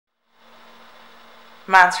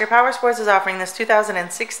Monster Powersports is offering this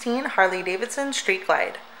 2016 Harley-Davidson Street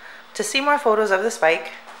Glide. To see more photos of this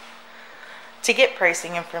bike, to get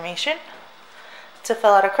pricing information, to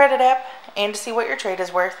fill out a credit app, and to see what your trade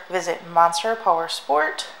is worth, visit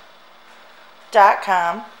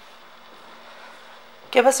monsterpowersport.com.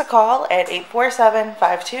 Give us a call at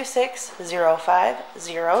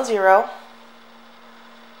 847-526-0500.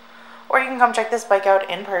 Or you can come check this bike out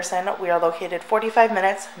in person. We are located 45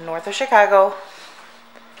 minutes north of Chicago.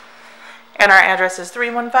 And our address is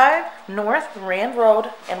 315 North Rand Road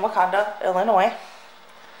in Wauconda, Illinois.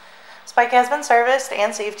 This bike has been serviced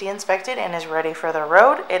and safety inspected and is ready for the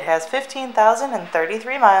road. It has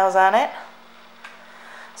 15,033 miles on it.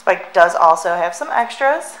 This bike does also have some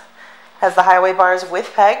extras. It has the highway bars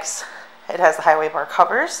with pegs. It has the highway bar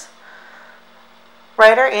covers,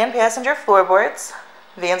 rider and passenger floorboards,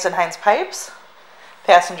 Vance and Hines pipes,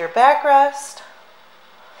 passenger backrest,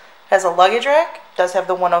 has a luggage rack, does have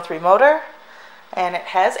the 103 motor, and it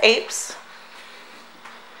has apes.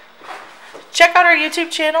 Check out our YouTube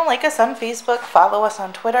channel, like us on Facebook, follow us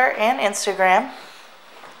on Twitter and Instagram.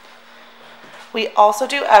 We also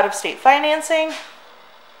do out-of-state financing,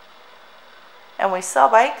 and we sell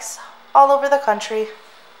bikes all over the country.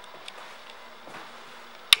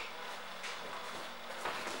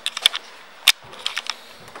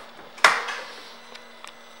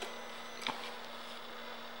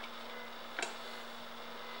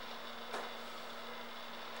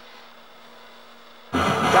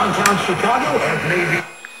 Downtown Chicago and maybe